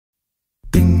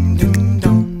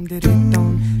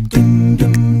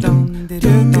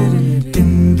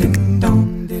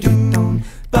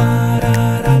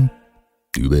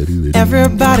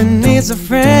needs a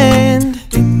friend.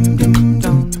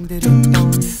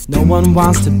 No one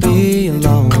wants to be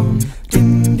alone.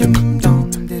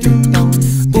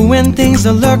 When things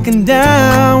are looking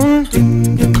down,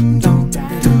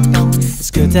 it's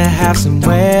good to have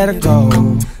somewhere to go.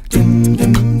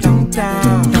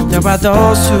 There are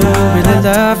those who really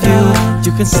love you,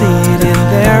 you can see it in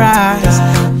their eyes.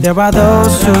 There are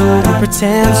those who will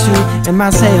pretend to and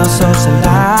might say all sorts of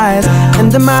lies.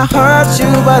 And it might hurt you,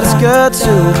 but it's good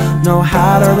to know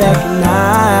how to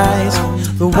recognize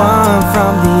the one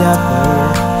from the other,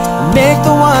 and make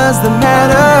the ones that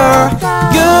matter.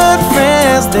 Good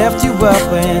friends lift you up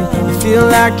when you feel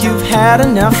like you've had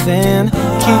enough, and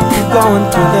keep you going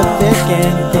through the thick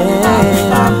and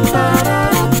thin.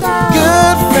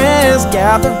 Good friends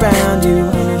gather around you,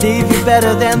 leave you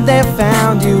better than they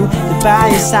found you. They're by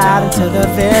your side until the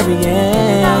very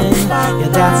end. Yeah,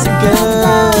 that's a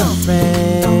good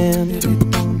friend.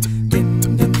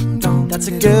 That's a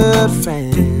good friend.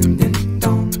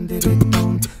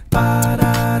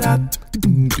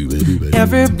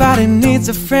 Everybody needs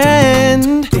a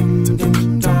friend,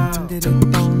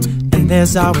 and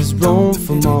there's always room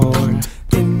for more.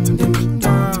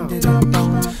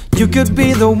 You could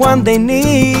be the one they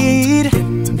need,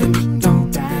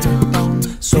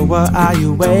 so what are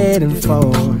you waiting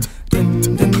for?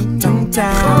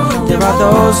 There are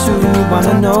those who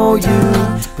wanna know you,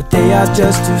 but they are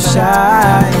just too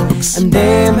shy, and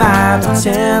they might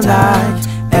pretend like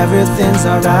everything's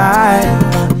alright.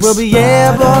 We'll be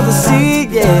able to see,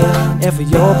 yeah, if we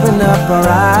open up our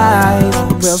eyes.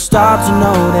 We'll start to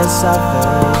notice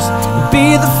others,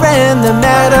 be the friend that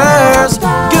matters.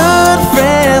 Good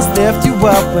friends lift you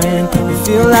up when you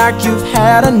feel like you've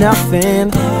had enough,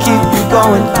 and keep you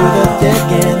going through the thick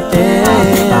and thin.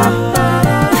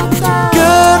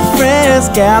 Good friends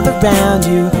gather around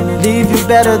you, leave you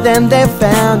better than they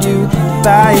found you,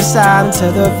 by your side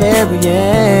until the very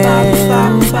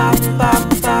end.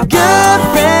 Good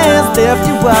friends lift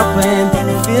you up when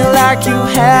you feel like you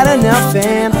had enough,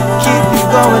 and keep you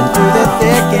going through the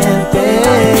thick and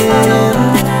thin.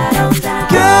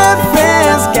 Good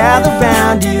friends gather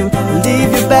around you,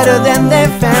 leave you better than they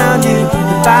found you,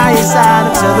 they're by your side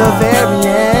until the very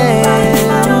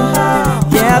end.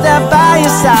 Yeah, they're by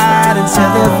your side until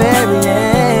the very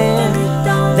end.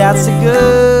 That's a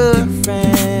good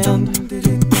friend.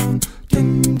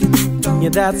 Yeah,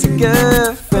 that's a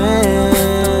good friend.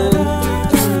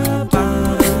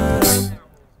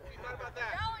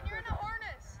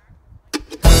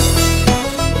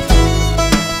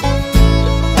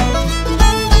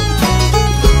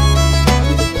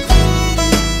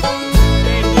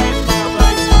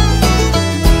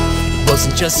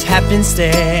 Wasn't just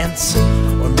happenstance,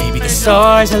 or maybe the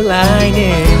stars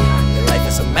aligning. Your life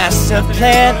is a master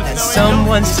plan that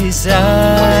someone's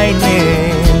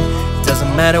designing.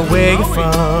 Doesn't matter where you're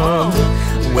from,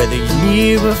 whether you're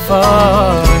near or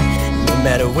far. No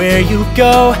matter where you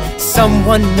go,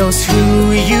 someone knows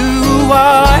who you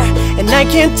are. And I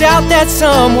can't doubt that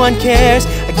someone cares.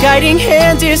 A guiding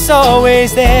hand is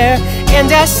always there,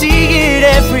 and I see it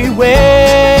everywhere.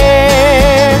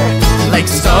 Like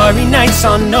starry nights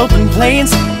on open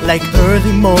plains, like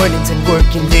early mornings and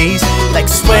working days, like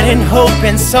sweat and hope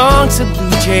and songs of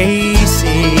blue jays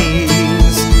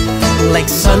sings. Like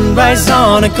sunrise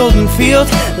on a golden field,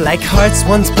 like hearts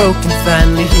once broken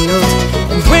finally healed,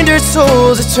 and wintered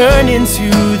souls are turned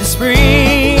into the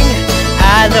spring.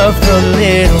 I love the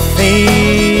little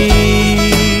things,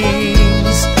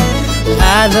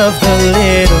 I love the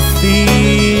little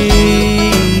things.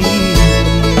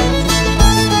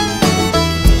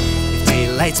 If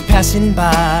daylight's passing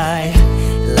by,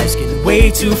 life's getting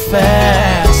way too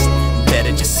fast.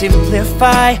 Better just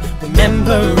simplify,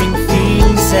 remembering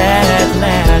things at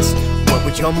last. What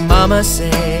would your mama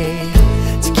say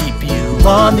to keep you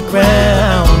on the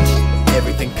ground?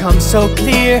 Everything comes so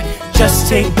clear, just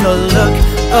take a look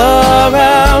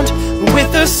around.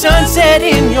 With the sunset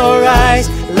in your eyes,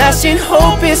 lasting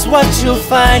hope is what you'll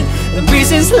find. The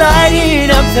reasons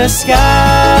lighting up the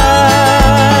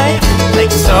sky.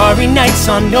 Like starry nights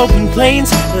on open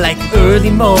plains, like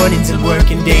early mornings and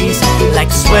working days,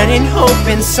 like sweat and hope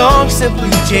and songs the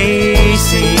blue jay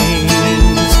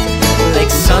sings. Like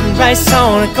sunrise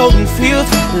on a golden field,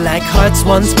 like hearts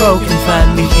once broken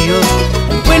finally healed,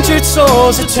 and wintered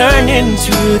souls are turned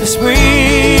into the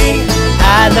spring.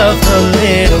 I love the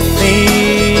little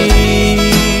things,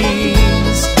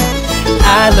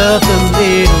 I love the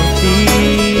little things.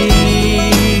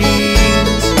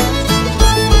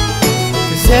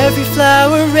 'Cause every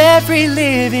flower, every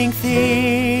living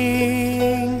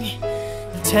thing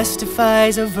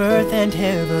testifies of earth and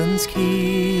heaven's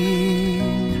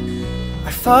King.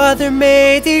 Our Father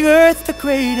made the earth, the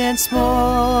great and small,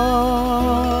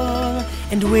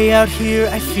 and way out here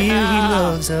I feel He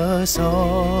loves us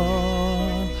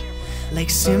all.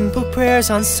 Like simple prayers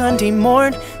on Sunday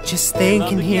morn, just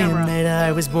thanking Him that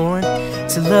I was born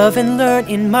to love and learn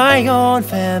in my own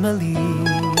family,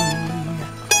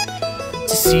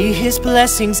 to see His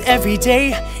blessings every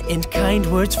day, and kind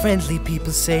words friendly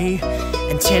people say,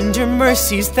 and tender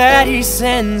mercies that He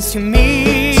sends to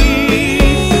me.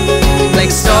 Like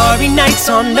starry nights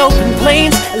on open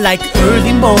plains, like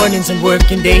early mornings on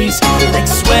working days, like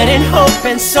sweat and hope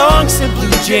and songs the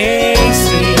blue jays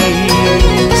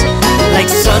sings. Like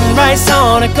sunrise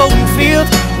on a golden field,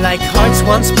 like hearts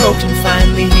once broken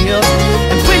finally healed,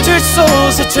 and wintered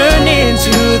souls that turn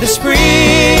into the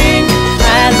spring.